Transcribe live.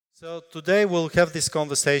So today we'll have this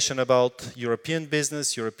conversation about European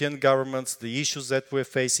business, European governments, the issues that we're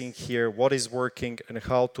facing here, what is working, and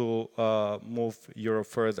how to move Europe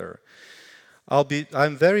further.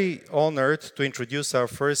 I'm very honored to introduce our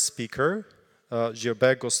first speaker,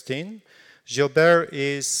 Gilbert Ghostine. Gilbert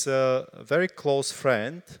is a very close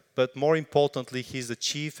friend, but more importantly, he's the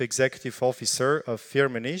Chief Executive Officer of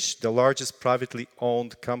Firmenich, the largest privately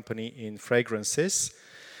owned company in fragrances,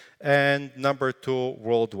 and number 2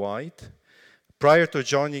 worldwide. Prior to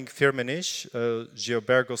joining Firmenich,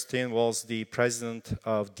 Gilbert Ghostine was the president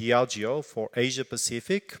of Diageo for Asia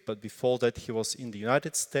Pacific, but before that he was in the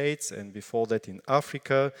United States, and before that in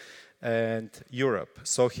Africa and Europe.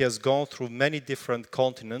 So he has gone through many different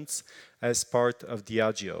continents as part of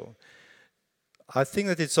Diageo. I think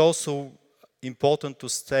that it's also important to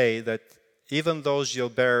state that even though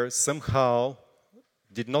Gilbert somehow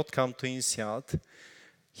did not come to INSEAD,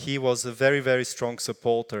 he was a very, very strong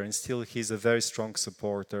supporter, and still he's a very strong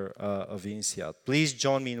supporter of INSEAD. Please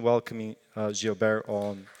join me in welcoming Gilbert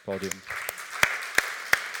on podium.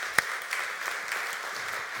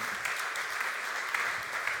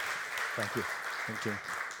 Thank you. Thank you.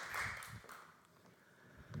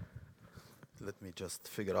 Let me just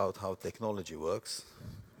figure out how technology works,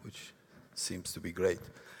 which seems to be great.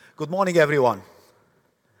 Good morning, everyone.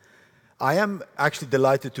 I am actually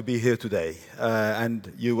delighted to be here today,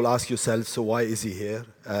 and you will ask yourself, so why is he here?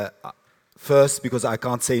 First, because I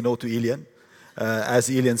can't say no to Ilian.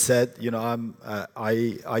 As Ilian said, you know,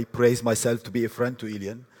 I praise myself to be a friend to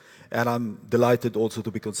Ilian, and I'm delighted also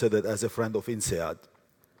to be considered as a friend of INSEAD.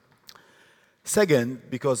 Second,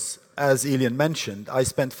 because as Ilian mentioned, I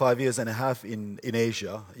spent 5.5 years in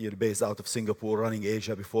Asia, based out of Singapore, running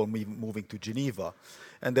Asia before moving to Geneva.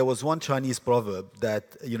 And there was one Chinese proverb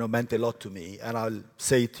that meant a lot to me, and I'll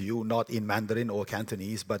say it to you, not in Mandarin or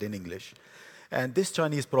Cantonese, but in English. And this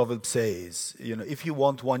Chinese proverb says, if you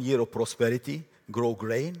want 1 year of prosperity, grow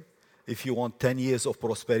grain. If you want 10 years of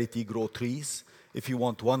prosperity, grow trees. If you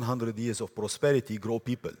want 100 years of prosperity, grow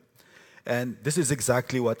people. And this is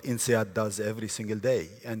exactly what INSEAD does every single day.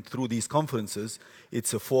 And through these conferences,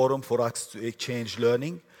 it's a forum for us to exchange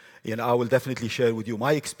learning. I will definitely share with you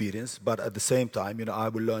my experience, but at the same time, I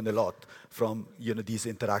will learn a lot from these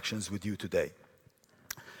interactions with you today.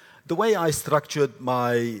 The way I structured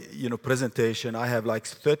my presentation, I have like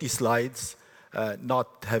 30 slides,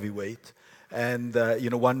 not heavyweight, and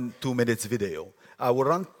 1-2 minutes video. I will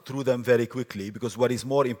run through them very quickly because what is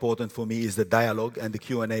more important for me is the dialogue and the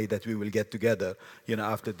Q&A that we will get together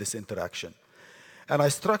after this interaction. And I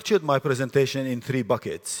structured my presentation in 3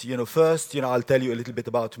 buckets. First, I'll tell you a little bit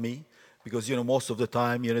about me because, most of the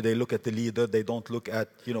time, they look at the leader. They don't look at,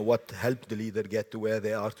 what helped the leader get to where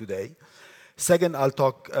they are today. Second, I'll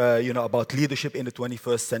talk, about leadership in the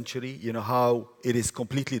 21st century, how it is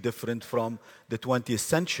completely different from the 20th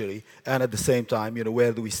century. And at the same time,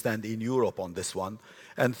 where do we stand in Europe on this one?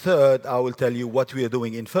 And third, I will tell you what we are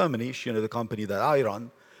doing in Firmenich, the company that I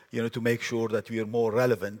run, to make sure that we are more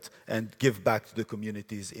relevant and give back to the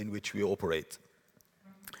communities in which we operate.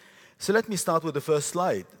 So let me start with the first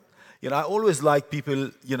slide. I always like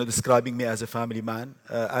people, describing me as a family man.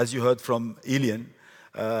 As you heard from Ilian,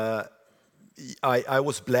 I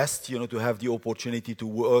was blessed, to have the opportunity to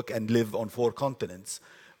work and live on 4 continents.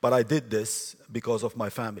 But I did this because of my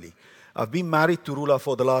family. I've been married to Rula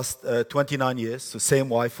for the last 29 years, so same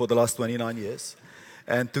wife for the last 29 years.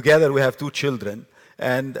 And together we have 2 children.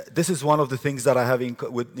 And this is one of the things that I have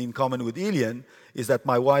in common with Ilian, is that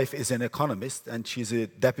my wife is an economist, and she's a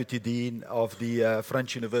deputy dean of the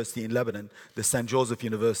French University in Lebanon, the St. Joseph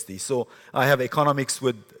University. So I have economics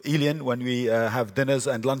with Ilian when we have dinners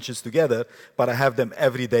and lunches together, but I have them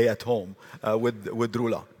every day at home with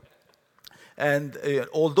Rula. And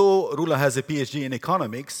although Rula has a PhD in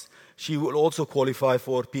economics, she will also qualify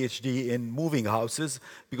for PhD in moving houses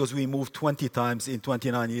because we moved 20 times in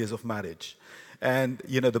 29 years of marriage. And,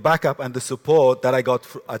 the backup and the support that I got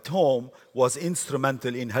at home was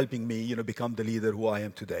instrumental in helping me, become the leader who I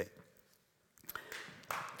am today.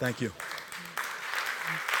 Thank you.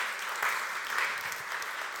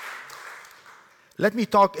 Let me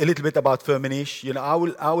talk a little bit about Firmenich.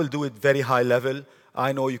 I will do it very high level.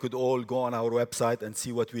 I know you could all go on our website and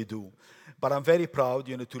see what we do. But I'm very proud,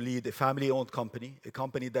 to lead a family-owned company, a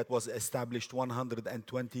company that was established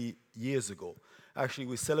 120 years ago. Actually,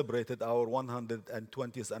 we celebrated our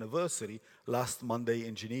 120th anniversary last Monday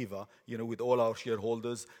in Geneva, with all our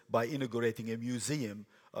shareholders by inaugurating a museum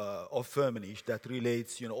of Firmenich that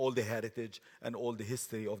relates, all the heritage and all the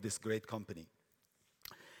history of this great company.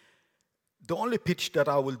 The only pitch that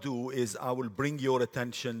I will do is I will bring your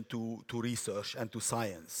attention to research and to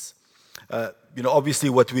science. Obviously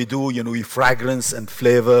what we do, we fragrance and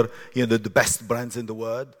flavor, the best brands in the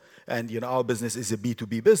world. And, our business is a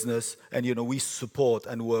B2B business. And, we support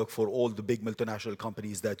and work for all the big multinational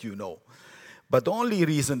companies that you know. But the only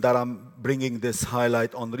reason that I'm bringing this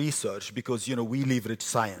highlight on research, because, we leverage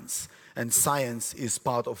science. And science is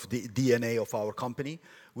part of the DNA of our company.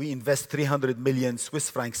 We invest 300 million Swiss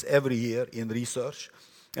francs every year in research.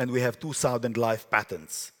 And we have 2,000 live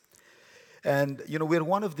patents. And, we're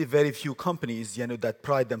one of the very few companies, that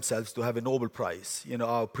pride themselves to have a Nobel Prize.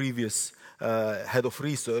 Our previous head of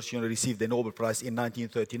research, received a Nobel Prize in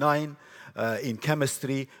 1939 in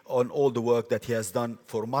chemistry on all the work that he has done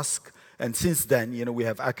for Musk. And since then, we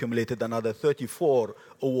have accumulated another 34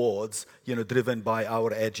 awards, driven by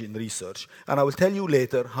our edge in research. And I will tell you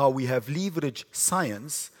later how we have leveraged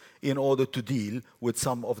science in order to deal with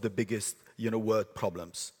some of the biggest, world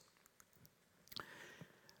problems.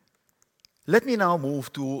 Let me now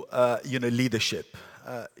move to, leadership.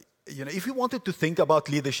 If you wanted to think about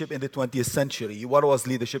leadership in the 20th century, what was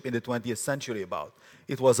leadership in the 20th century about?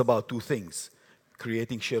 It was about two things: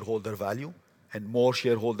 creating shareholder value, and more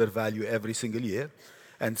shareholder value every single year.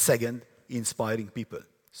 And second, inspiring people.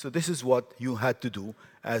 So this is what you had to do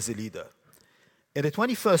as a leader. In the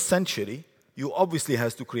 21st century, you obviously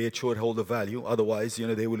have to create shareholder value. Otherwise,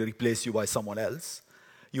 they will replace you by someone else.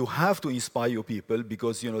 You have to inspire your people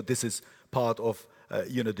because, this is part of,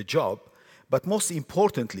 the job. But most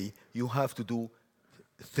importantly, you have to do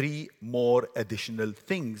 3 more additional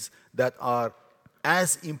things that are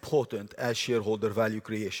as important as shareholder value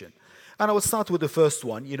creation. And I will start with the first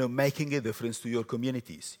one, making a difference to your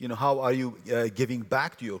communities. How are you giving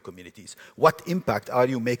back to your communities? What impact are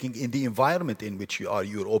you making in the environment in which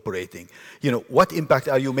you're operating? What impact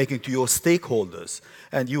are you making to your stakeholders?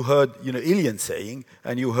 And you heard, Ilian saying,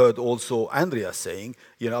 and you heard also Andrea saying,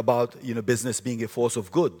 about, business being a force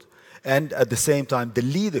of good. And at the same time, the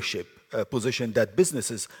leadership position that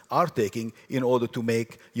businesses are taking in order to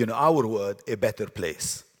make, our world a better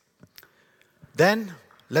place. Then,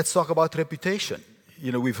 let's talk about reputation.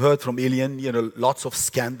 We've heard from Ilian, lots of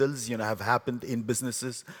scandals, have happened in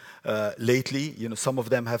businesses lately. Some of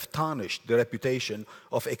them have tarnished the reputation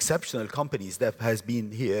of exceptional companies that has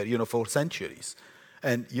been here, for centuries.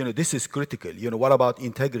 And, this is critical. What about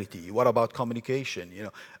integrity? What about communication?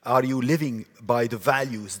 Are you living by the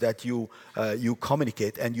values that you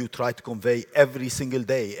communicate and you try to convey every single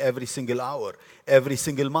day, every single hour, every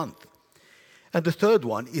single month? And the third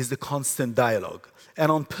one is the constant dialogue. And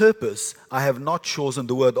on purpose, I have not chosen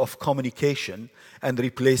the word of communication and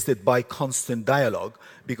replaced it by constant dialogue,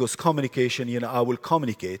 because communication, I will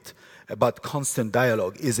communicate, but constant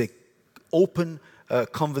dialogue is an open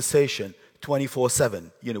conversation 24/7,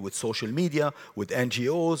 with social media, with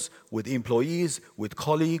NGOs, with employees, with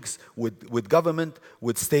colleagues, with government,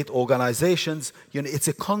 with state organizations. It's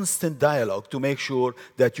a constant dialogue to make sure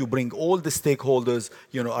that you bring all the stakeholders,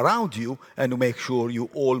 around you, and to make sure you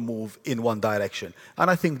all move in one direction. And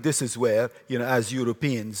I think this is where, as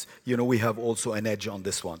Europeans, we have also an edge on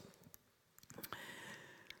this one.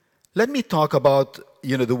 Let me talk about,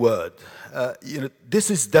 the word. This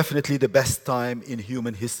is definitely the best time in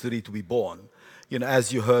human history to be born.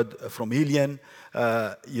 As you heard from Ilian,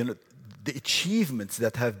 the achievements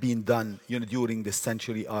that have been done, during this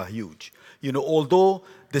century are huge. Although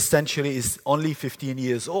this century is only 15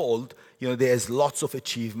 years old, there's lots of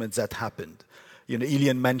achievements that happened.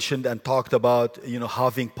 Ilian mentioned and talked about,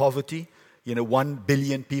 halving poverty. 1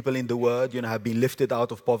 billion people in the world, have been lifted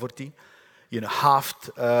out of poverty. Halved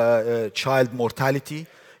child mortality.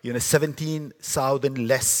 17,000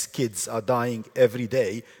 less kids are dying every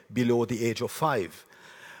day below the age of 5.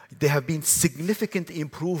 There have been significant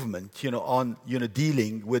improvement, on,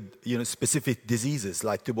 dealing with, specific diseases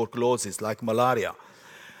like tuberculosis, like malaria.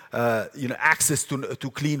 Access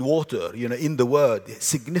to clean water, in the world,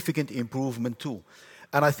 significant improvement too.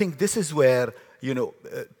 And I think this is where,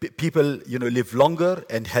 people, live longer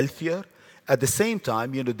and healthier. At the same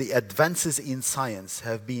time, the advances in science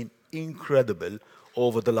have been incredible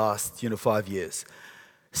over the last, 5 years.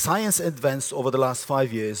 Science advanced over the last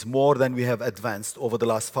 5 years more than we have advanced over the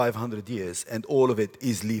last 500 years, and all of it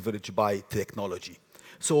is leveraged by technology.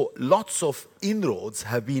 So lots of inroads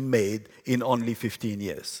have been made in only 15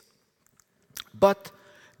 years. But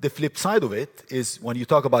the flip side of it is when you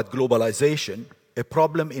talk about globalization, a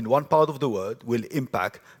problem in one part of the world will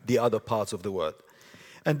impact the other parts of the world.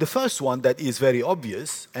 And the first one that is very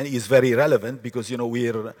obvious and is very relevant, because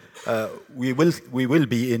we will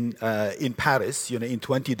be in Paris in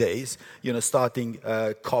 20 days, starting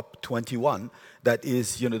COP21. That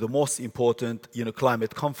is the most important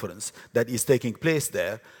climate conference that is taking place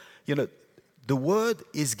there. The the word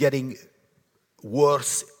is getting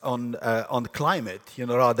worse on climate,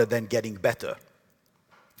 rather than getting better.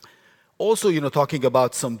 Also, talking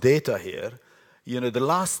about some data here, the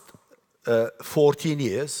last 14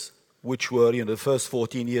 years, which were, the first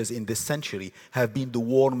 14 years in this century, have been the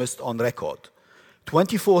warmest on record.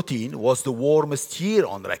 2014 was the warmest year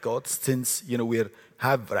on record since, we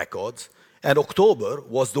have records, and October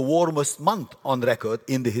was the warmest month on record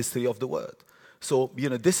in the history of the world. So,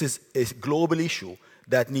 this is a global issue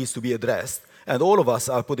that needs to be addressed, and all of us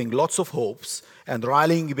are putting lots of hopes and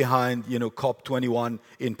rallying behind, COP21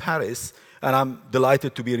 in Paris. And I'm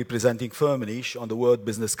delighted to be representing Firmenich on the World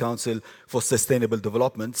Business Council for Sustainable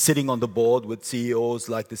Development, sitting on the board with CEOs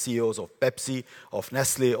like the CEOs of Pepsi, of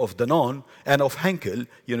Nestle, of Danone, and of Henkel,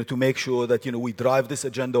 to make sure that, we drive this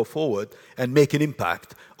agenda forward and make an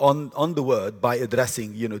impact on the world by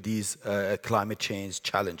addressing, these climate change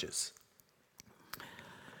challenges.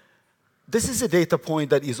 This is a data point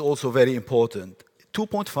that is also very important.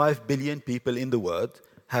 2.5 billion people in the world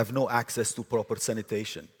have no access to proper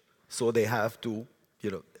sanitation. So they have to,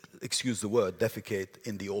 excuse the word, defecate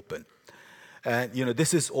in the open. And,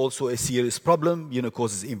 this is also a serious problem,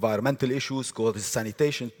 causes environmental issues, causes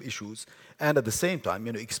sanitation issues, and at the same time,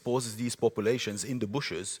 exposes these populations in the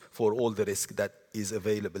bushes for all the risk that is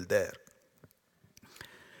available there.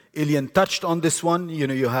 Ilian touched on this one.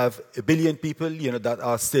 You have 1 billion people, that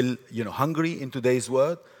are still, hungry in today's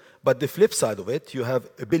world. But the flip side of it, you have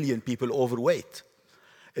 1 billion people overweight.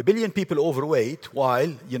 1 billion people overweight,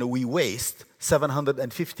 while we waste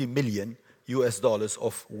 $750 million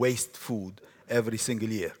of waste food every single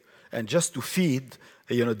year. And just to feed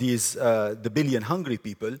the billion hungry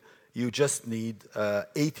people, you just need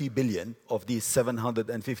 80 billion of these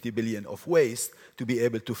 750 billion of waste to be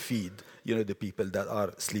able to feed the people that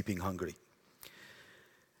are sleeping hungry.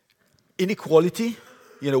 Inequality,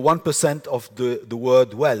 1% of the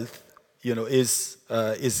world wealth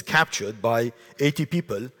is captured by 80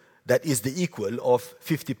 people. That is the equal of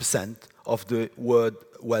 50% of the world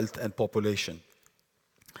wealth and population.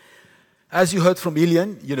 As you heard from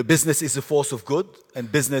Ilian, business is a force of good,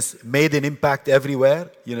 and business made an impact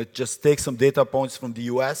everywhere. Just take some data points from the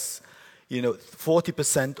US.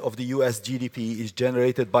 40% of the US GDP is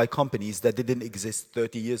generated by companies that didn't exist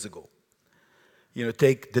 30 years ago.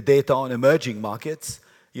 Take the data on emerging markets.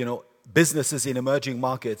 Businesses in emerging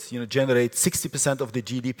markets, generate 60% of the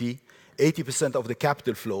GDP, 80% of the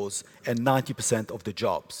capital flows, and 90% of the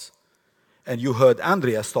jobs. And you heard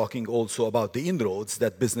Andreas talking also about the inroads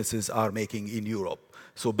that businesses are making in Europe.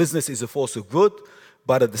 So business is a force of good,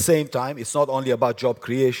 but at the same time, it's not only about job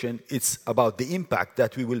creation, it's about the impact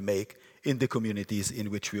that we will make in the communities in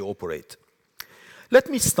which we operate. Let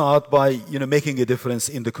me start by making a difference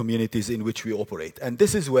in the communities in which we operate. And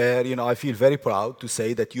this is where I feel very proud to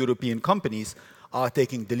say that European companies are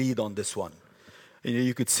taking the lead on this one.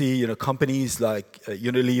 You could see companies like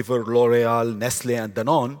Unilever, L'Oréal, Nestle, and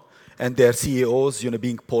Danone, and their CEOs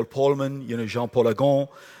being Paul Polman, Jean-Paul Agon,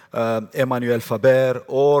 Emmanuel Faber,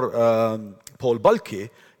 or Paul Balke,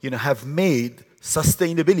 have made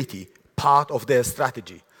sustainability part of their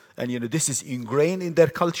strategy. And this is ingrained in their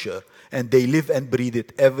culture, and they live and breathe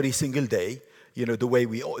it every single day, the way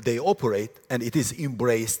they operate, and it is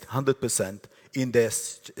embraced 100% in their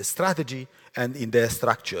strategy and in their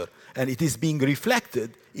structure. And it is being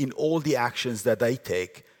reflected in all the actions that they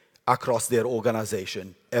take across their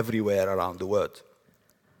organization everywhere around the world.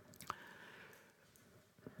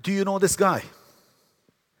 Do you know this guy?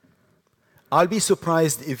 I'll be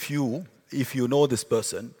surprised if you know this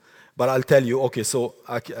person. But I'll tell you, okay, so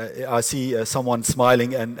I see someone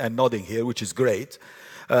smiling and nodding here, which is great.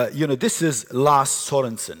 This is Lars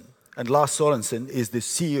Sørensen. And Lars Sørensen is the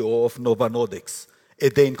CEO of Novo Nordisk, a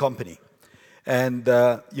Dane company. And,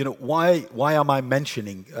 why am I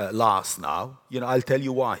mentioning Lars now? I'll tell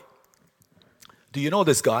you why. Do you know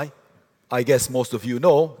this guy? I guess most of you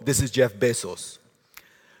know. This is Jeff Bezos.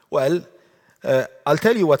 Well, I'll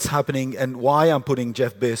tell you what's happening and why I'm putting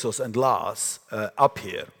Jeff Bezos and Lars up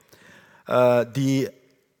here. The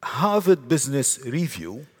Harvard Business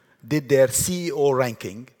Review did their CEO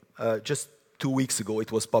ranking just 2 weeks ago.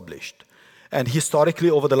 It was published. And historically,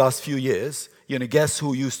 over the last few years, guess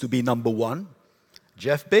who used to be number one?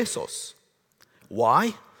 Jeff Bezos.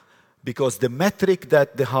 Why? Because the metric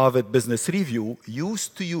that the Harvard Business Review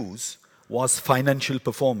used to use was financial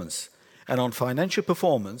performance. And on financial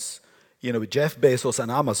performance, Jeff Bezos and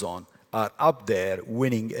Amazon are up there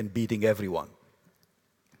winning and beating everyone.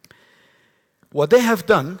 What they have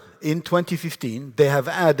done in 2015, they have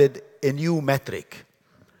added a new metric.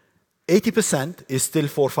 80% is still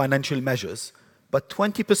for financial measures, but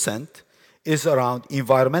 20% is around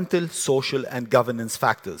environmental, social, and governance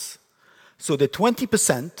factors. So the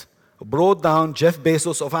 20% brought down Jeff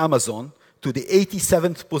Bezos of Amazon to the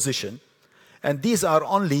 87th position, and these are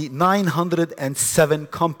only 907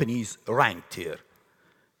 companies ranked here.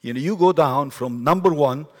 You go down from number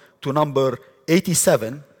 1 to number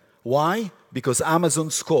 87. Why? Because Amazon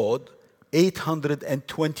scored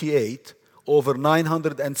 828 over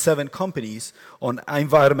 907 companies on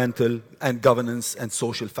environmental and governance and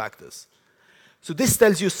social factors. So this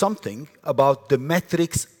tells you something about the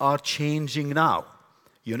metrics are changing now.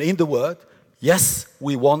 In the word, yes,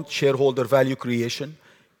 we want shareholder value creation.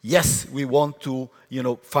 Yes, we want to,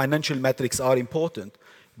 financial metrics are important,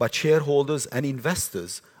 but shareholders and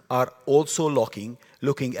investors are also looking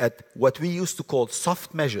at what we used to call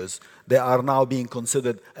soft measures. They are now being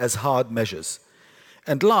considered as hard measures.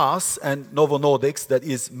 And last, and Novo Nordisk, that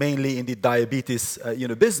is mainly in the diabetes,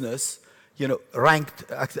 business,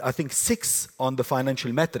 ranked, I think, 6 on the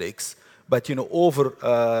financial metrics, but they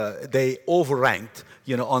overranked,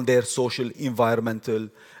 on their social, environmental,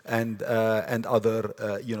 and other,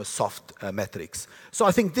 soft metrics. So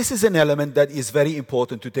I think this is an element that is very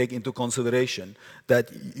important to take into consideration, that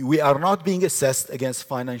we are not being assessed against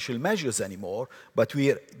financial measures anymore, but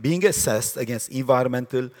we are being assessed against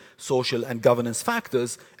environmental, social, and governance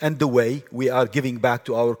factors, and the way we are giving back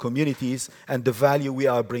to our communities and the value we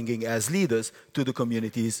are bringing as leaders to the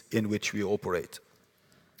communities in which we operate.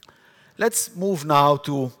 Let's move now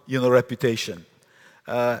to, reputation.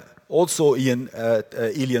 Also,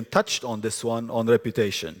 Ilian touched on this one, on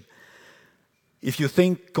reputation. If you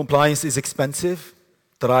think compliance is expensive,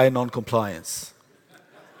 try non-compliance.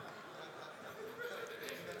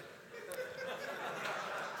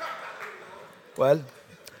 Well,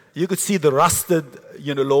 you could see the rusted,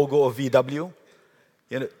 logo of VW.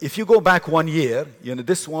 If you go back 1 year,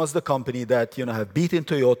 this was the company that, have beaten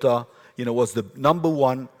Toyota, was the number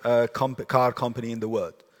 1 car company in the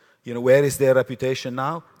world. Where is their reputation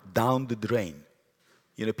now? Down the drain.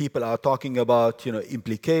 People are talking about,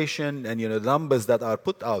 implication and, the numbers that are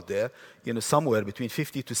put out there, somewhere between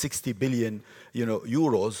 50 to 60 billion,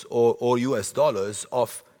 euros or US dollars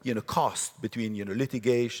of, cost between,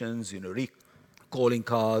 litigations, recalling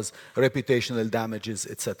cars, reputational damages,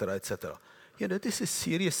 etc., etc. This is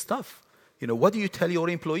serious stuff. What do you tell your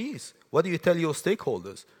employees? What do you tell your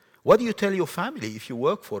stakeholders? What do you tell your family if you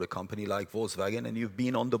work for a company like Volkswagen and you've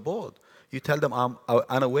been on the board? You tell them, I'm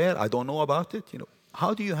unaware, I don't know about it.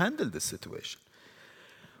 How do you handle this situation?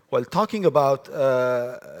 Well, talking about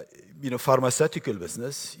pharmaceutical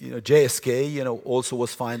business, JSK, also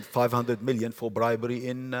was fined 500 million for bribery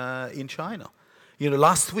in China.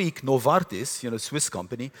 Last week, Novartis, Swiss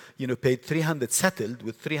company, settled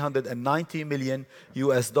with 390 million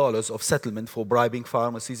US dollars of settlement for bribing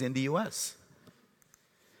pharmacies in the US.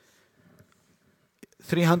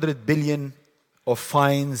 300 billion of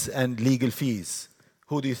fines and legal fees.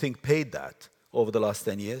 Who do you think paid that over the last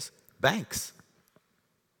 10 years? Banks.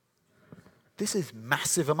 This is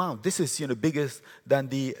massive amount. This is bigger than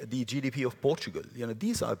the GDP of Portugal.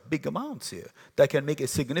 These are big amounts here that can make a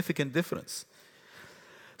significant difference.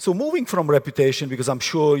 So moving from reputation, because I'm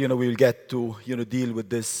sure we will get to deal with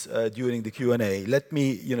this during the Q&A, let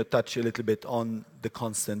me touch a little bit on the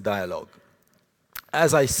constant dialogue.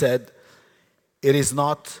 As I said, it is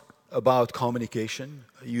not about communication.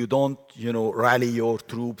 You don't, rally your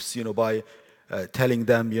troops, by telling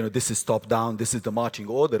them, this is top down, this is the marching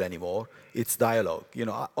order anymore. It's dialogue.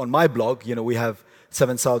 On my blog, we have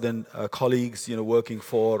 7,000 colleagues, working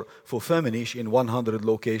for Firmenich in 100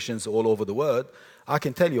 locations all over the world. I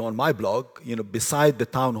can tell you on my blog, beside the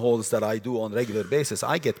town halls that I do on a regular basis,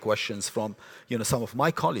 I get questions from, some of my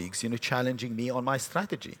colleagues, challenging me on my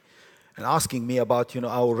strategy and asking me about,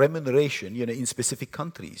 our remuneration, in specific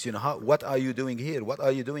countries. What are you doing here? What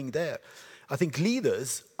are you doing there? I think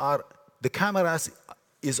leaders are, the cameras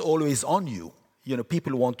is always on you.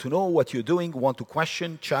 People want to know what you're doing, want to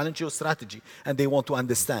question, challenge your strategy, and they want to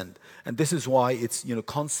understand. And this is why it's,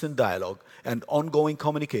 constant dialogue and ongoing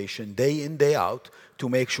communication, day in, day out, to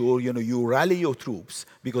make sure, you rally your troops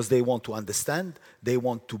because they want to understand, they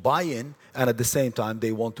want to buy in, and at the same time,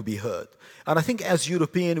 they want to be heard. And I think as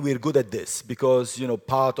European, we're good at this because,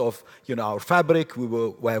 part of, our fabric,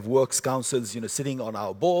 we have works councils, sitting on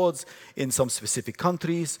our boards in some specific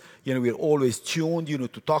countries. We're always tuned,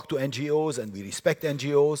 to talk to NGOs, and we respect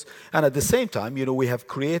NGOs. And at the same time, we have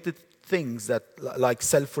created things that, like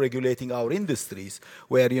self-regulating our industries,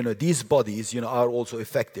 where, these bodies, are also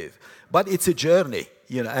effective. But it's a journey,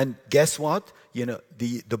 and guess what?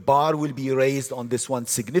 The bar will be raised on this one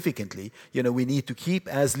significantly. We need to keep,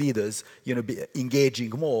 as leaders, be engaging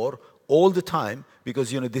more all the time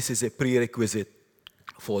because, this is a prerequisite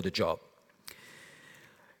for the job.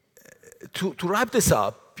 To wrap this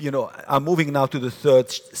up, I'm moving now to the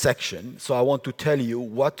third section. So I want to tell you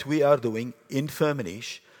what we are doing in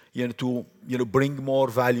Firmenich, to bring more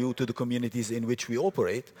value to the communities in which we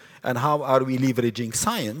operate, and how are we leveraging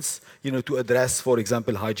science, to address, for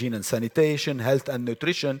example, hygiene and sanitation, health and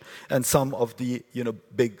nutrition, and some of the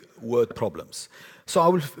big word problems. So I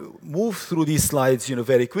will move through these slides,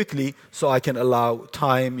 very quickly, so I can allow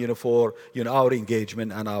time, for our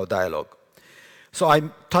engagement and our dialogue. So I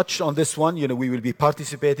touched on this one. We will be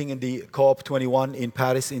participating in the COP21 in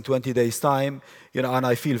Paris in 20 days' time. And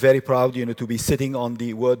I feel very proud, to be sitting on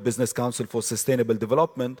the World Business Council for Sustainable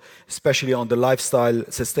Development, especially on the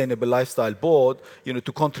Sustainable Lifestyle Board,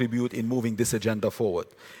 to contribute in moving this agenda forward.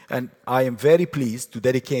 And I am very pleased to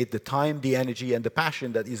dedicate the time, the energy, and the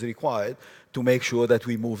passion that is required to make sure that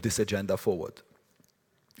we move this agenda forward.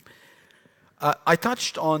 I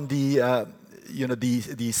touched on the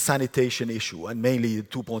sanitation issue, and mainly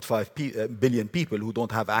 2.5 billion people who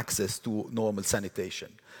don't have access to normal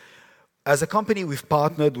sanitation. As a company, we've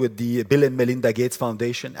partnered with the Bill and Melinda Gates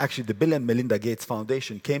Foundation. Actually, the Bill and Melinda Gates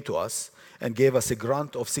Foundation came to us and gave us a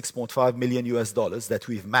grant of $6.5 million that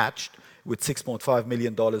we've matched with $6.5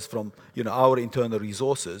 million from our internal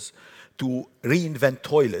resources to reinvent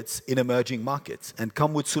toilets in emerging markets and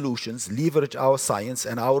come with solutions, leverage our science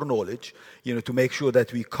and our knowledge, to make sure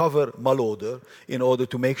that we cover malodor in order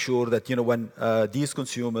to make sure that, when these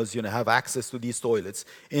consumers, have access to these toilets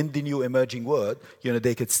in the new emerging world,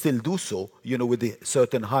 they could still do so, with the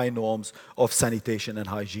certain high norms of sanitation and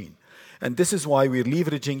hygiene. And this is why we're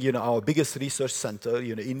leveraging, our biggest research center,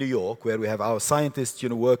 in New York, where we have our scientists,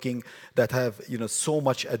 working that have, so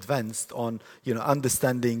much advanced on,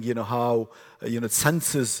 understanding, how,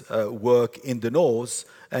 sensors work in the nose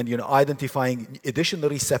and, identifying additional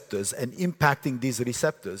receptors and impacting these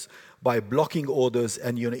receptors by blocking odors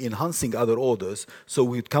and, enhancing other odors. So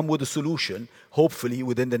we'd come with a solution, hopefully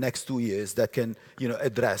within the next 2 years, that can,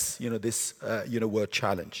 address, this, word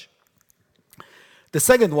challenge. The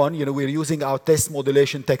second one, we're using our taste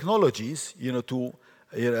modulation technologies, to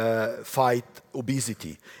fight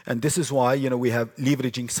obesity. And this is why, we have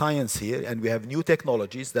leveraging science here, and we have new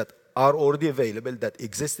technologies that are already available, that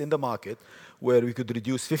exist in the market, where we could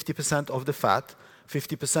reduce 50% of the fat,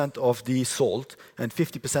 50% of the salt, and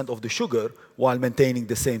 50% of the sugar while maintaining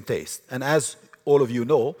the same taste. And as all of you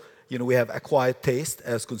know, we have acquired taste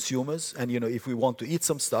as consumers, and if we want to eat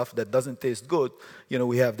some stuff that doesn't taste good,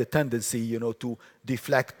 we have the tendency, to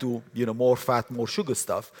deflect to more fat, more sugar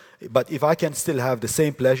stuff. But if I can still have the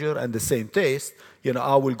same pleasure and the same taste,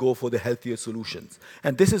 I will go for the healthier solutions.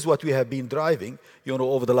 And this is what we have been driving,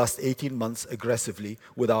 over the last 18 months aggressively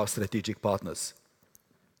with our strategic partners.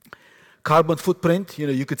 Carbon footprint,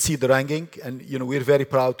 you could see the ranking, and we're very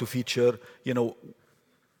proud to feature,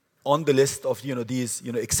 on the list of these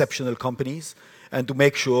exceptional companies, and to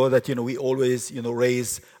make sure that we always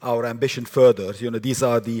raise our ambition further. These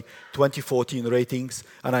are the 2014 ratings,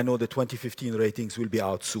 and I know the 2015 ratings will be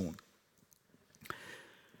out soon.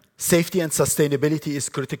 Safety and sustainability is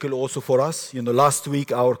critical also for us. Last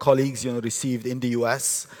week our colleagues received in the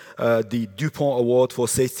US the DuPont Award for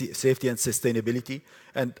Safety and Sustainability.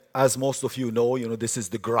 And as most of you know, this is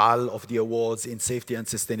the Graal of the awards in safety and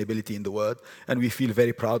sustainability in the world, and we feel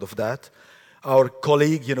very proud of that. Our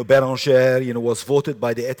colleague, Beranger, was voted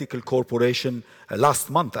by the Ethical Corporation last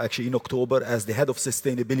month, actually in October, as the head of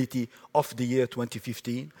sustainability of the year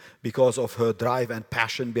 2015 because of her drive and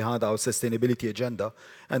passion behind our sustainability agenda.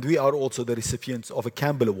 And we are also the recipients of a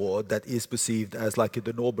Campbell Award that is perceived as like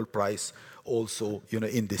the Nobel Prize also,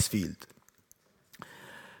 in this field.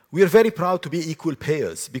 We are very proud to be equal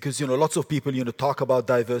payers because, lots of people, talk about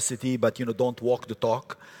diversity, but, don't walk the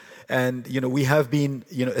talk. And, we have been,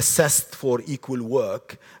 assessed for equal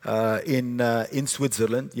work in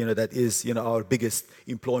Switzerland, that is, our biggest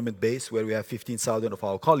employment base, where we have 15,000 of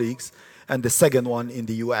our colleagues. And the second one in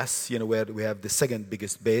the US, where we have the second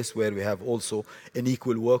biggest base, where we have also an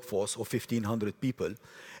equal workforce of 1,500 people.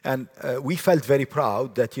 And we felt very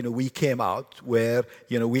proud that, we came out where,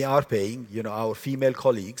 we are paying, our female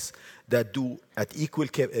colleagues that do at equal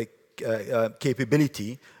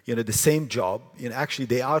capability, the same job. Actually,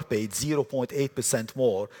 they are paid 0.8%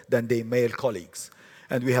 more than their male colleagues.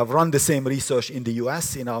 And we have run the same research in the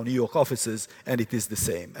US, in our New York offices, and it is the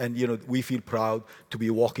same. And, we feel proud to be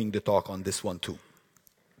walking the talk on this one too.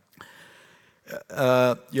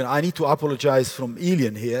 I need to apologize from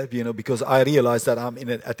Ilian here, because I realize that I'm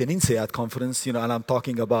at an INSEAD conference, and I'm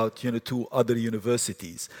talking about, two other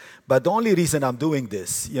universities. But the only reason I'm doing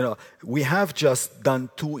this, we have just done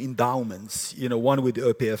 2 endowments, one with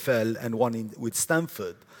EPFL and one with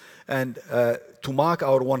Stanford. And to mark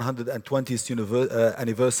our 120th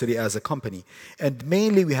anniversary as a company. And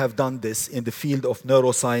mainly we have done this in the field of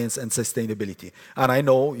neuroscience and sustainability. And I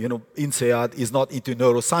know, INSEAD is not into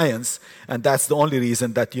neuroscience, and that's the only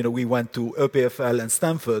reason that, we went to EPFL and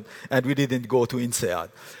Stanford, and we didn't go to INSEAD.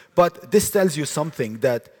 But this tells you something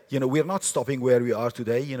that, we're not stopping where we are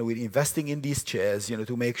today. We're investing in these chairs,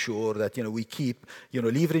 to make sure that, we keep,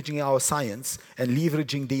 leveraging our science and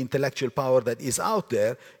leveraging the intellectual power that is out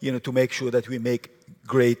there, to make sure that we make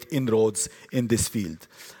great inroads in this field.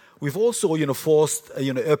 We've also, forced,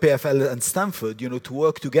 EPFL and Stanford, to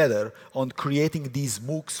work together on creating these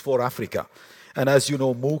MOOCs for Africa. And as you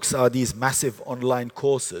know, MOOCs are these massive online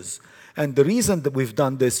courses. And the reason that we've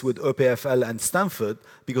done this with EPFL and Stanford,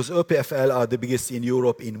 because EPFL are the biggest in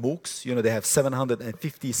Europe in MOOCs. They have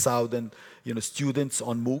 750,000 students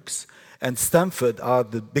on MOOCs. And Stanford are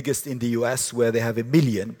the biggest in the US, where they have 1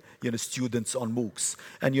 million students on MOOCs.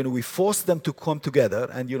 And we forced them to come together,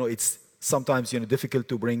 and it's sometimes difficult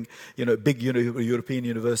to bring a big European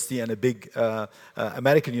university and a big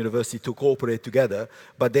American university to cooperate together,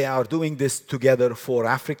 but they are doing this together for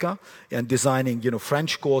Africa and designing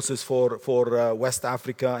French courses for West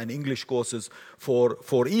Africa and English courses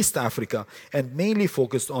for East Africa, and mainly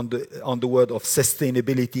focused on the word of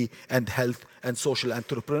sustainability and health and social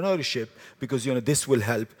entrepreneurship, because this will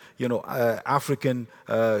help African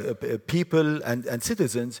people and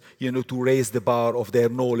citizens to raise the bar of their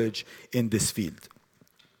knowledge in this field.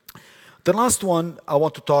 The last one I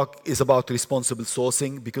want to talk is about responsible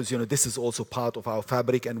sourcing, because this is also part of our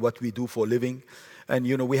fabric and what we do for a living. And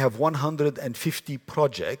we have 150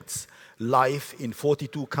 projects live in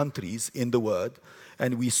 42 countries in the world,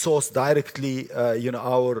 and we source directly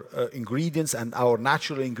our ingredients and our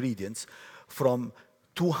natural ingredients from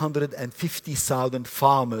 250,000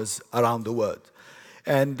 farmers around the world.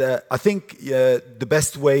 And I think the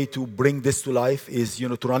best way to bring this to life is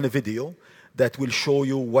to run a video that will show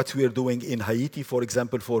you what we are doing in Haiti, for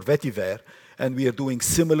example, for vetiver. And we are doing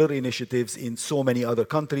similar initiatives in so many other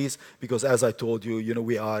countries, because as I told you,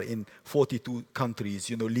 we are in 42 countries,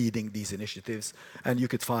 leading these initiatives. And you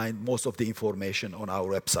could find most of the information on our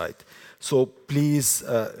website. So please,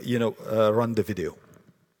 run the video.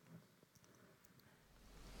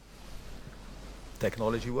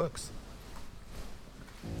 Technology works.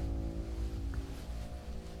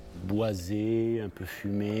 Boisé, un peu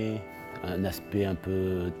fumé, un aspect un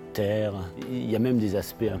peu terre. Il y a même des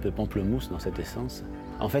aspects un peu pamplemousse dans cette essence.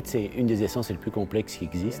 En fait, c'est une des essences les plus complexes qui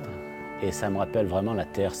existent. Et ça me rappelle vraiment la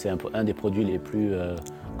terre. C'est un des produits les plus,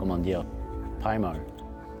 primal.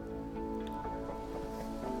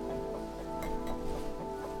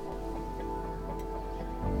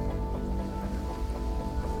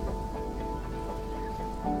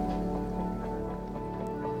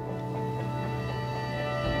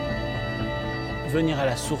 Venir à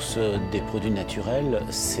la source des produits naturels,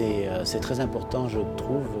 c'est très important, je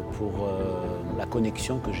trouve, pour la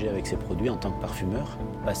connexion que j'ai avec ces produits en tant que parfumeur,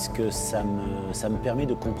 parce que ça me permet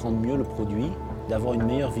de comprendre mieux le produit, d'avoir une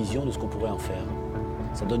meilleure vision de ce qu'on pourrait en faire.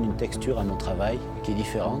 Ça donne une texture à mon travail qui est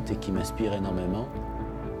différente et qui m'inspire énormément.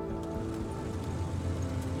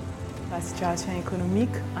 La situation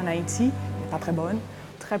économique en Haïti n'est pas très bonne.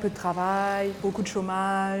 Très peu de travail, beaucoup de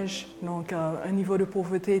chômage, donc un niveau de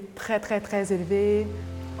pauvreté très élevé.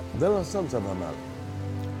 Dans l'ensemble, ça va mal.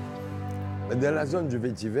 Mais dans la zone du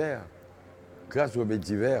vétiver, grâce au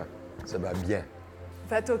vétiver, ça va bien.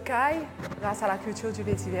 Vetokai, grâce à la culture du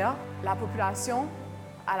vétiver, la population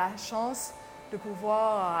a la chance de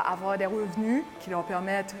pouvoir avoir des revenus qui leur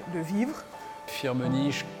permettent de vivre.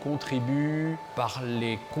 Firmenich contribue, par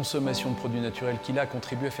les consommations de produits naturels qu'il a,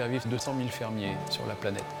 contribué à faire vivre 200 000 fermiers sur la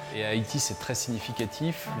planète. Et à Haïti, c'est très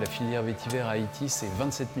significatif. La filière vétiver à Haïti, c'est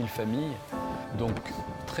 27 000 familles. Donc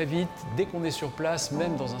très vite, dès qu'on est sur place,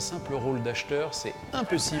 même dans un simple rôle d'acheteur, c'est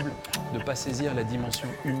impossible de ne pas saisir la dimension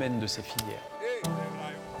humaine de ces filières.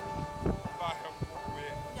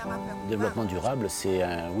 Le développement durable, c'est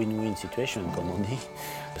un win-win situation, comme on dit.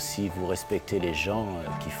 Si vous respectez les gens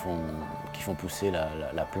qui font pousser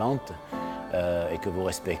la plante et que vous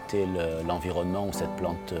respectez l'environnement où cette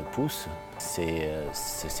plante pousse, c'est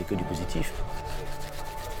que du positif.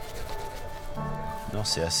 Non,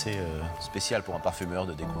 c'est assez spécial pour un parfumeur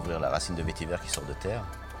de découvrir la racine de vétiver qui sort de terre.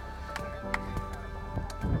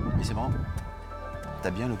 Mais c'est marrant.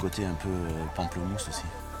 T'as bien le côté un peu pamplemousse aussi.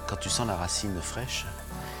 Quand tu sens la racine fraîche,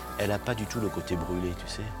 Elle n'a pas du tout le côté brûlé, tu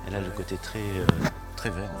sais. Elle a le côté très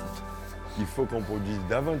vert, en fait. Il faut qu'on produise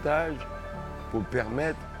davantage pour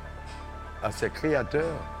permettre à ces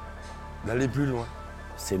créateurs d'aller plus loin.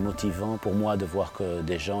 C'est motivant pour moi de voir que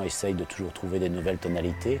des gens essayent de toujours trouver des nouvelles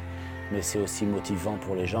tonalités, mais c'est aussi motivant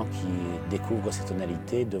pour les gens qui découvrent ces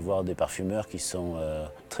tonalités de voir des parfumeurs qui sont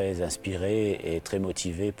très inspirés et très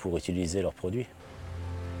motivés pour utiliser leurs produits.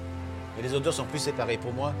 Et les odeurs sont plus séparées.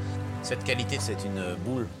 Pour moi, cette qualité, c'est une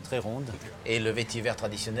boule très ronde. Et le vétiver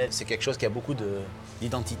traditionnel, c'est quelque chose qui a beaucoup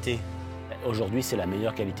d'identité. Aujourd'hui, c'est la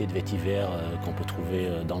meilleure qualité de vétiver qu'on peut trouver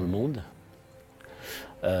dans le monde.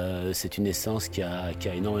 C'est une essence qui a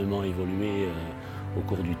énormément évolué au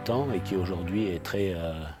cours du temps et qui aujourd'hui est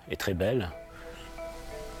très belle.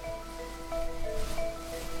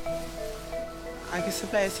 Ghostine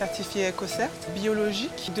est certifié EcoCert,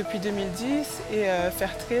 biologique depuis 2010 et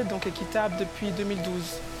Fairtrade, donc équitable depuis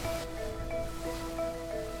 2012.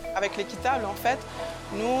 Avec l'équitable, en fait,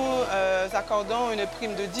 nous accordons une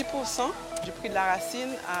prime de 10% du prix de la racine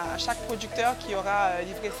à chaque producteur qui aura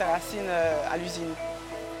livré sa racine à l'usine.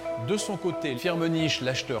 De son côté, Firmenich,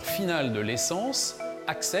 l'acheteur final de l'essence,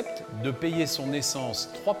 accepte de payer son essence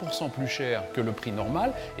 3% plus cher que le prix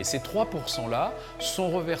normal et ces 3%-là sont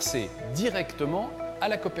reversés directement à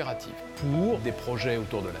la coopérative pour des projets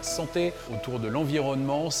autour de la santé, autour de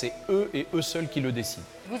l'environnement. C'est eux et eux seuls qui le décident.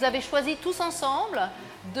 Vous avez choisi tous ensemble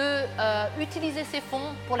d'utiliser ces fonds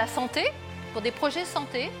pour la santé, pour des projets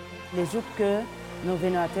santé. Les jours que nous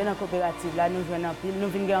venons dans la coopérative, là, nous venons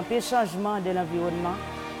un peu changement de l'environnement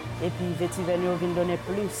et puis vétiver nous vient donner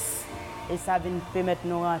plus. Et ça va nous permettre de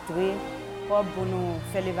nous rentrer pour nous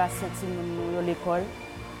faire l'évasion à l'école,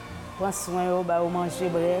 prendre soin de manger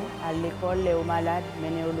à l'école, aux malades,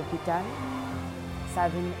 mener à l'hôpital. Ça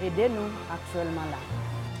va aider nous actuellement là.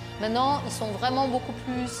 Maintenant, ils sont vraiment beaucoup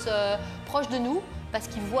plus proches de nous parce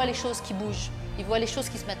qu'ils voient les choses qui bougent. Ils voient les choses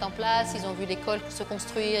qui se mettent en place, ils ont vu l'école se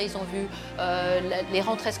construire, ils ont vu les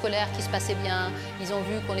rentrées scolaires qui se passaient bien, ils ont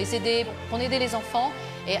vu qu'on les aidait, qu'on aidait les enfants.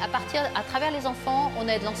 Et à travers les enfants, on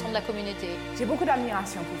aide l'ensemble de la communauté. J'ai beaucoup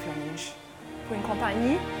d'admiration pour Firmenich, pour une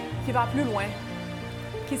compagnie qui va plus loin,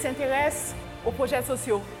 qui s'intéresse aux projets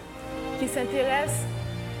sociaux, qui s'intéresse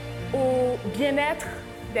au bien-être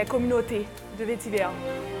des communautés de vétiver,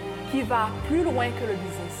 qui va plus loin que le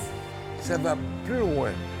business. Ça va plus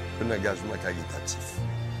loin que l'engagement caritatif.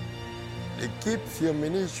 L'équipe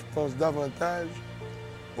Firmenich pense davantage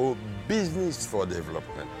au business for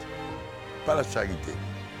development, pas la charité.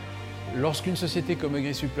 Lorsqu'une société comme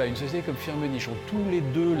AgriSupply, une société comme Firmenich ont tous les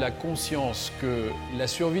deux la conscience que la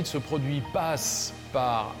survie de ce produit passe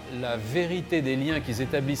par la vérité des liens qu'ils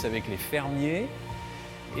établissent avec les fermiers,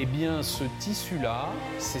 eh bien ce tissu-là,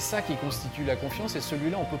 c'est ça qui constitue la confiance et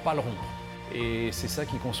celui-là, on ne peut pas le rompre. Et c'est ça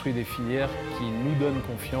qui construit des filières qui nous donnent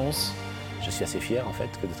confiance. Je suis assez fier en fait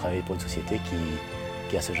de travailler pour une société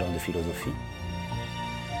qui a ce genre de philosophie.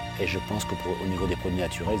 Et je pense qu'au niveau des produits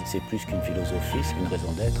naturels, c'est plus qu'une philosophie, c'est une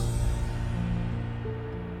raison d'être.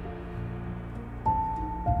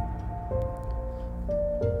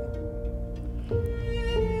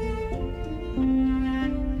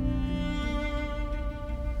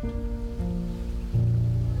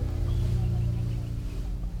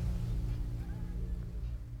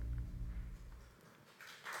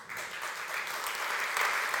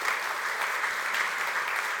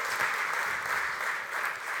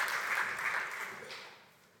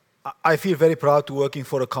 I feel very proud to working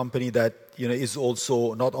for a company that is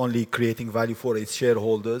also not only creating value for its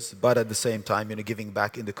shareholders, but at the same time giving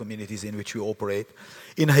back in the communities in which we operate.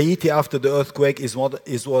 In Haiti, after the earthquake, it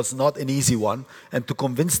was not an easy one, and to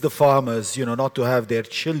convince the farmers, not to have their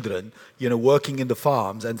children, working in the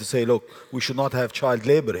farms, and to say, look, we should not have child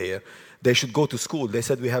labor here. They should go to school. They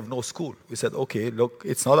said, we have no school. We said, okay, look,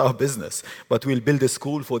 it's not our business, but we'll build a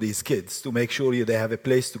school for these kids to make sure they have a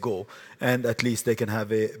place to go and at least they can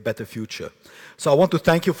have a better future. So I want to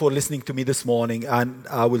thank you for listening to me this morning, and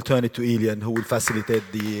I will turn it to Ilian, who will facilitate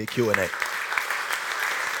the Q&A. Yeah.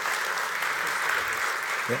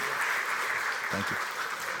 Thank you.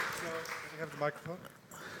 So, do you have the microphone?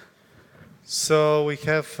 So we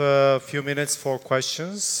have a few minutes for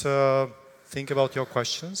questions. Think about your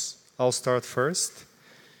questions. I'll start first.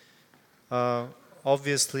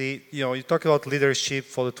 Obviously, you talk about leadership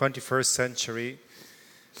for the 21st century,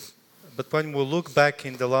 but when we look back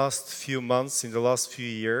in the last few months, in the last few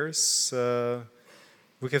years,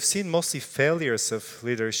 we have seen mostly failures of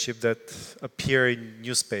leadership that appear in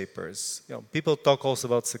newspapers. People talk also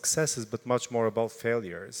about successes, but much more about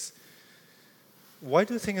failures. Why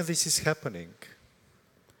do you think this is happening?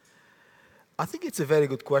 I think it's a very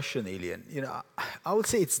good question, Ilian. I would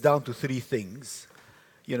say it's down to three things.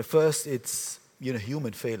 First, it's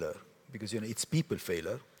human failure, because it's people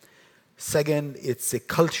failure. Second, it's a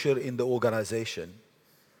culture in the organization.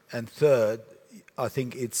 And third, I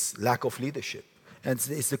think it's lack of leadership. And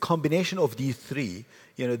it's the combination of these three,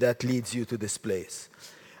 that leads you to this place.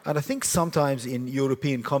 And I think sometimes in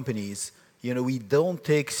European companies, we don't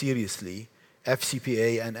take seriously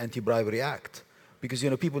FCPA and Anti-Bribery Act. Because,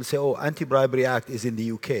 people say, oh, Anti-Bribery Act is in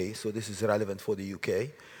the UK, so this is relevant for the UK.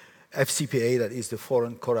 FCPA, that is the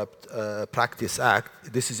Foreign Corrupt Practice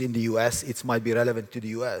Act, this is in the US, it might be relevant to the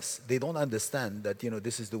US. They don't understand that,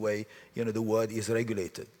 this is the way, the word is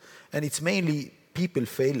regulated. And it's mainly people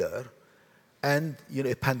failure and,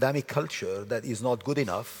 a pandemic culture that is not good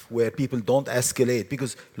enough, where people don't escalate,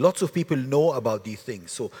 because lots of people know about these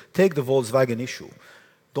things. So take the Volkswagen issue.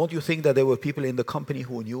 Don't you think that there were people in the company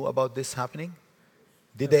who knew about this happening?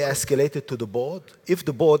 Did they escalate it to the board? If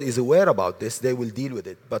the board is aware about this, they will deal with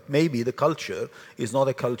it. But maybe the culture is not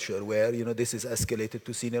a culture where, this is escalated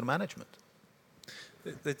to senior management.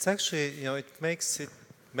 It's actually, it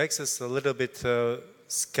makes us a little bit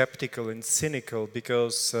skeptical and cynical,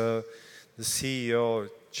 because the CEO,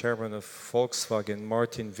 chairman of Volkswagen,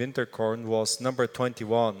 Martin Winterkorn, was number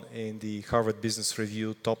 21 in the Harvard Business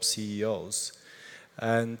Review top CEOs.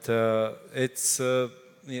 And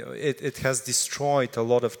it has destroyed a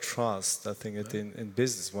lot of trust, I think, in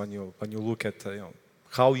business when you look at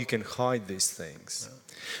how you can hide these things.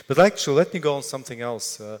 But actually, let me go on something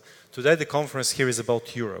else. Today, the conference here is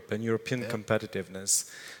about Europe and European competitiveness.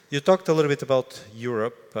 You talked a little bit about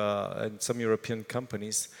Europe and some European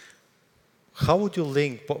companies. How would you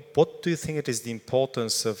link, what do you think it is the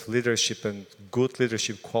importance of leadership and good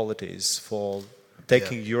leadership qualities for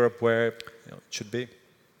taking Europe where it should be?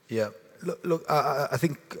 Yeah. Look, I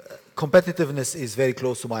think competitiveness is very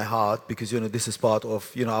close to my heart, because, this is part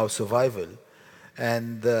of, our survival.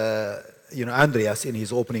 And, Andreas, in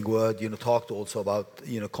his opening word, talked also about,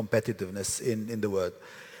 competitiveness in the word.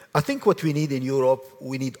 I think what we need in Europe,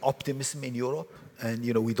 we need optimism in Europe. And,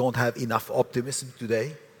 we don't have enough optimism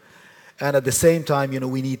today. And at the same time,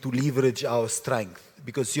 we need to leverage our strength.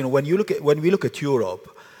 Because, when we look at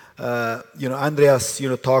Europe, Andreas,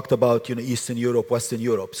 talked about, Eastern Europe, Western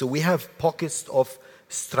Europe. So we have pockets of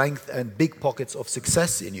strength and big pockets of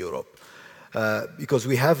success in Europe, because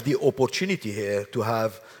we have the opportunity here to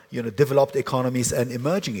have, developed economies and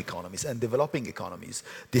emerging economies and developing economies.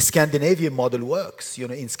 The Scandinavian model works,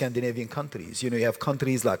 in Scandinavian countries. You have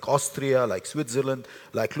countries like Austria, like Switzerland,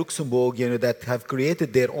 like Luxembourg, that have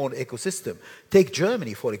created their own ecosystem. Take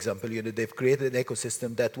Germany, for example, they've created an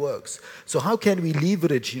ecosystem that works. So how can we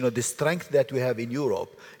leverage, the strength that we have in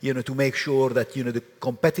Europe, to make sure that, the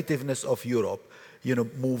competitiveness of Europe,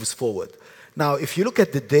 moves forward? Now, if you look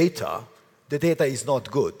at the data is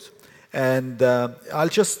not good. And I'll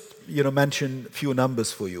just, mention a few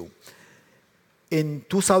numbers for you. In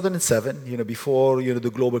 2007, before, the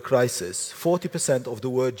global crisis, 40% of the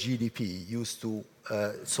word GDP used to,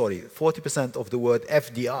 40% of the word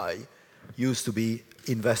FDI used to be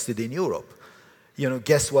invested in Europe.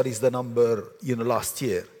 Guess what is the number, last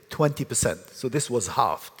year? 20%. So this was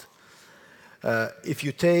halved. If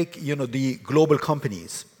you take, the global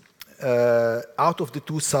companies, out of the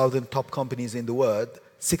 2,000 top companies in the world,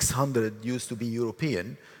 600 used to be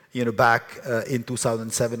European, back in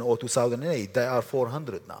 2007 or 2008. There are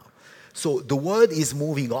 400 now. So the world is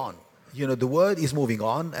moving on. The world is moving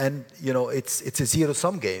on, and, it's a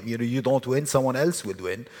zero-sum game. You don't win, someone else will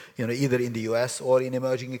win, either in the US or in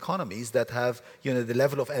emerging economies that have, the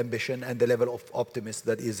level of ambition and the level of optimism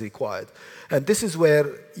that is required. And this is where,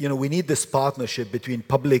 we need this partnership between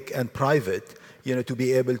public and private, to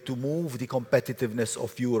be able to move the competitiveness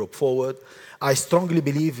of Europe forward. I strongly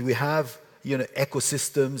believe we have,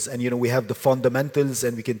 ecosystems, and, we have the fundamentals,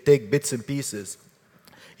 and we can take bits and pieces,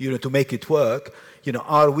 to make it work.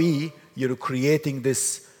 Are we, creating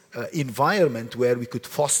this environment where we could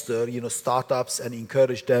foster, startups and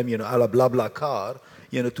encourage them, a la BlaBlaCar,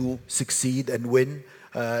 to succeed and win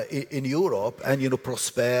in Europe and,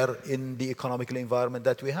 prosper in the economical environment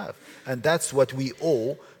that we have. And that's what we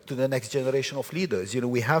owe to the next generation of leaders.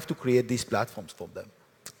 We have to create these platforms for them.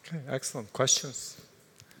 Okay, excellent. Questions?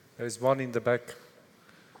 There is one in the back.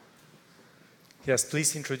 Yes,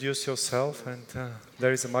 please introduce yourself, and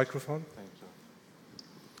there is a microphone. Thank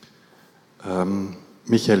you.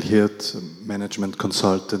 Michael Hirt, management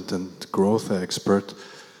consultant and growth expert.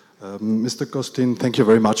 Mr. Ghostine, thank you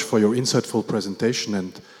very much for your insightful presentation,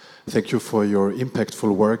 and thank you for your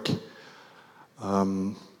impactful work.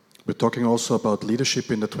 We're talking also about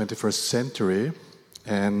leadership in the 21st century,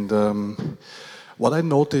 and what I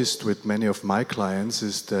noticed with many of my clients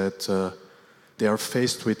is that they are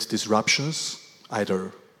faced with disruptions,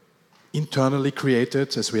 either internally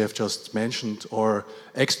created, as we have just mentioned, or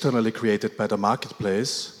externally created by the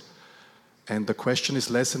marketplace. And the question is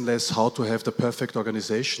less and less how to have the perfect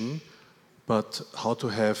organization, but how to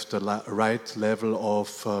have the right level of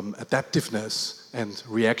adaptiveness and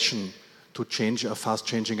reaction to change a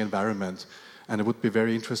fast-changing environment. And I would be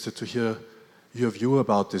very interested to hear your view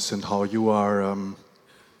about this and how you are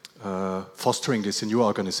fostering this in your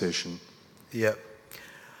organization. Yeah.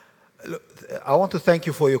 Look, I want to thank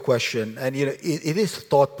you for your question. And it is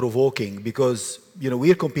thought-provoking because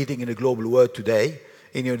we're competing in a global world today,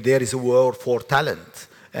 and there is a war for talent.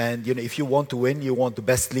 And if you want to win, you want the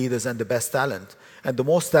best leaders and the best talent. And the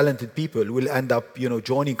most talented people will end up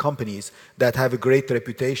joining companies that have a great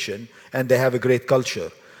reputation and they have a great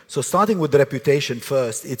culture. So starting with the reputation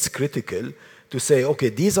first, it's critical to say, okay,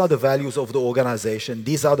 these are the values of the organization,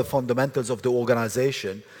 these are the fundamentals of the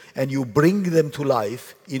organization, and you bring them to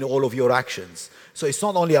life in all of your actions. So it's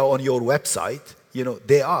not only on your website,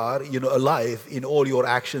 they are alive in all your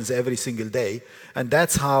actions every single day. And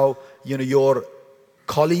that's how your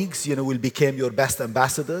colleagues will become your best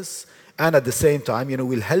ambassadors, and at the same time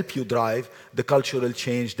will help you drive the cultural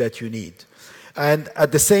change that you need. And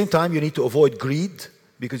at the same time, you need to avoid greed,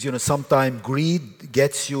 because sometimes greed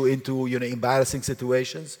gets you into embarrassing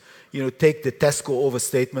situations. Take the Tesco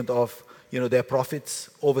overstatement of their profits,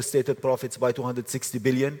 overstated profits by 260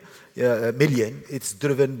 million. It's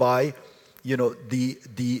driven by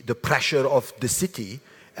the pressure of the city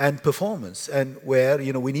and performance, and where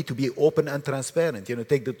we need to be open and transparent.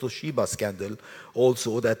 Take the Toshiba scandal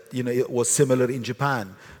also, that it was similar in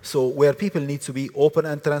Japan. So where people need to be open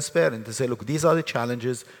and transparent to say, look, these are the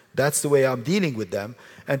challenges, that's the way I'm dealing with them,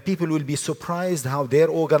 and people will be surprised how their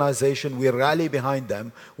organization will rally behind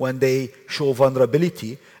them when they show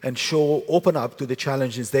vulnerability and open up to the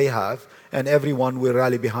challenges they have, and everyone will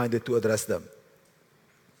rally behind it to address them.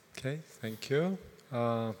 Okay, thank you.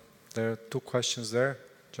 There are two questions there.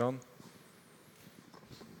 John?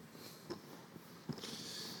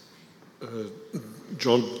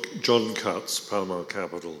 John Cutts, Palomar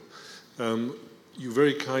Capital. You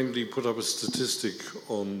very kindly put up a statistic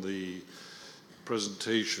on the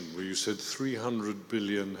presentation where you said 300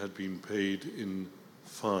 billion had been paid in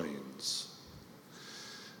fines.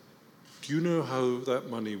 Do you know how that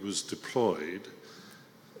money was deployed?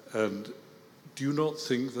 And do you not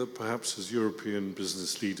think that perhaps as European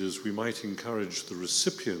business leaders we might encourage the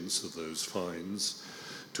recipients of those fines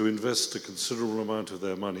to invest a considerable amount of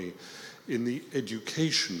their money in the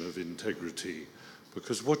education of integrity?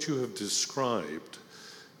 Because what you have described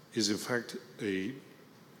is in fact, in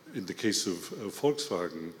the case of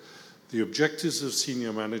Volkswagen, the objectives of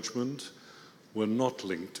senior management were not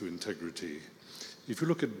linked to integrity. If you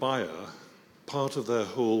look at Bayer, part of their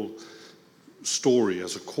whole story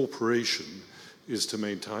as a corporation is to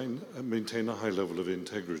maintain a high level of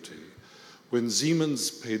integrity. When Siemens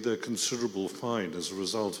paid their considerable fine as a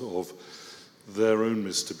result of their own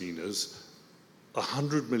misdemeanors,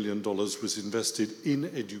 $100 million was invested in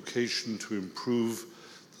education to improve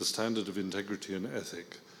the standard of integrity and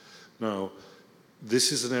ethic. Now,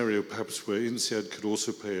 this is an area perhaps where INSEAD could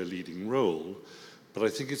also play a leading role, but I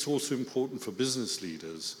think it's also important for business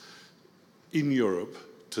leaders in Europe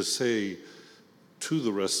to say to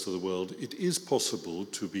the rest of the world, it is possible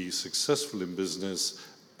to be successful in business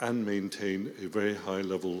and maintain a very high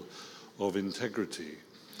level of integrity.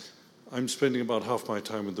 I'm spending about half my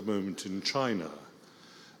time at the moment in China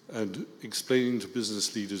and explaining to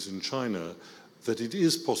business leaders in China that it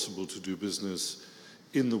is possible to do business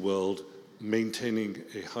in the world, maintaining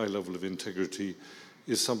a high level of integrity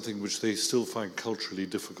is something which they still find culturally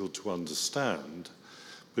difficult to understand.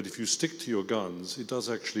 But if you stick to your guns, it does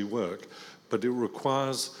actually work. But it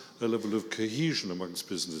requires a level of cohesion amongst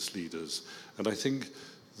business leaders. And I think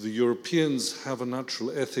the Europeans have a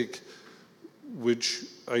natural ethic which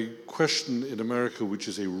I question in America, which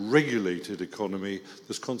is a regulated economy.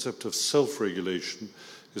 This concept of self-regulation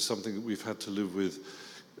is something that we've had to live with,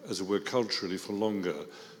 as it were, culturally for longer.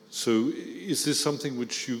 So is this something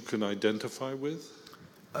which you can identify with?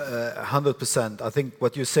 100%. I think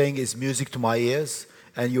what you're saying is music to my ears,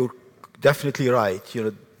 and you're definitely right.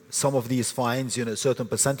 Some of these fines, a certain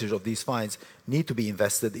percentage of these fines need to be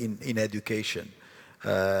invested in education.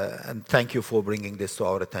 And thank you for bringing this to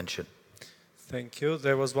our attention. Thank you.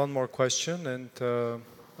 There was one more question, and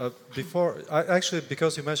actually,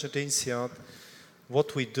 because you mentioned INSEAD,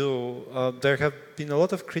 what we do, there have been a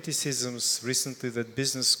lot of criticisms recently that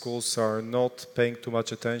business schools are not paying too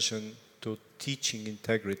much attention to teaching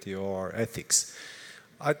integrity or ethics.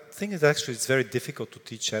 I think that actually it's very difficult to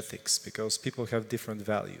teach ethics because people have different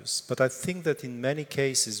values. But I think that in many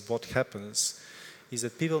cases what happens is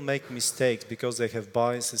that people make mistakes because they have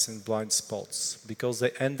biases and blind spots, because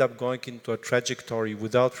they end up going into a trajectory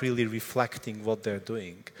without really reflecting what they're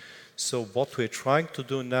doing. So what we're trying to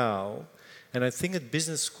do now, and I think that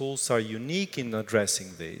business schools are unique in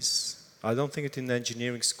addressing this. I don't think that in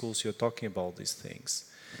engineering schools you're talking about these things.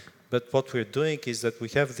 But what we're doing is that we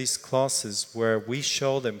have these classes where we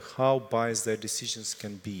show them how biased their decisions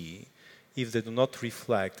can be if they do not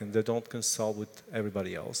reflect and they don't consult with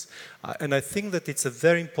everybody else. And I think that it's a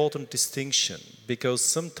very important distinction, because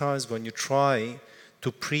sometimes when you try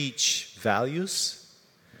to preach values,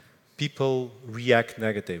 people react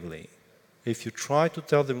negatively. If you try to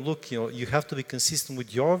tell them, look, you have to be consistent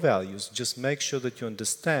with your values, just make sure that you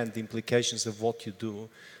understand the implications of what you do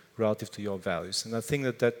relative to your values. And I think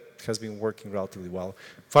that that has been working relatively well.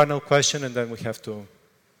 Final question, and then we have to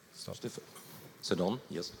stop. Is it on?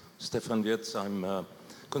 Yes. Stefan Wirtz, I'm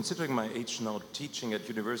considering my age now teaching at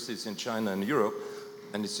universities in China and Europe,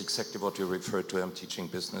 and it's exactly what you referred to. I'm teaching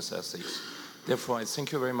business ethics. Therefore, I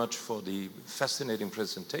thank you very much for the fascinating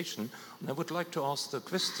presentation. And I would like to ask the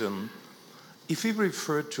question, if we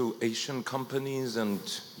refer to Asian companies and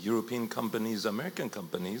European companies, American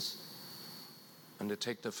companies, and I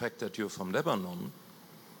take the fact that you're from Lebanon,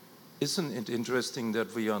 isn't it interesting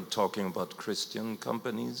that we are talking about Christian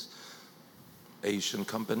companies, Asian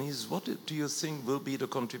companies? What do you think will be the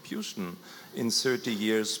contribution in 30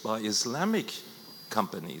 years by Islamic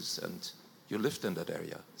companies? And you lived in that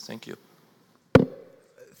area. Thank you.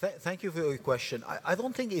 Thank you for your question. I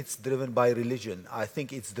don't think it's driven by religion. I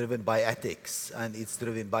think it's driven by ethics, and it's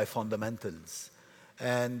driven by fundamentals.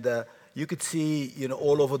 And you could see,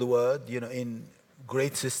 all over the world, in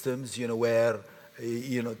great systems, where,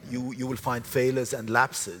 you will find failures and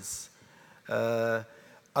lapses. I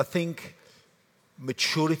think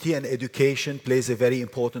maturity and education plays a very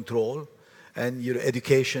important role. And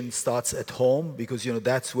education starts at home, because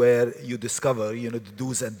that's where you discover the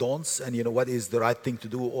do's and don'ts, and what is the right thing to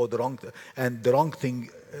do or the wrong thing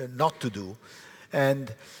not to do.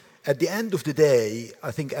 And at the end of the day,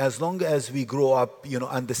 I think as long as we grow up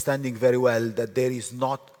understanding very well that there is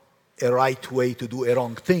not a right way to do a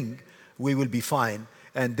wrong thing, we will be fine,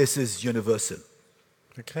 and this is universal.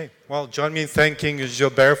 Okay. Well, join me in thanking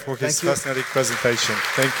Gilbert for his fascinating presentation.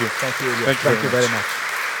 Thank you. Thank you, Ilian. Thank you very much.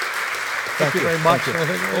 Thank you very much.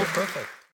 Oh, perfect.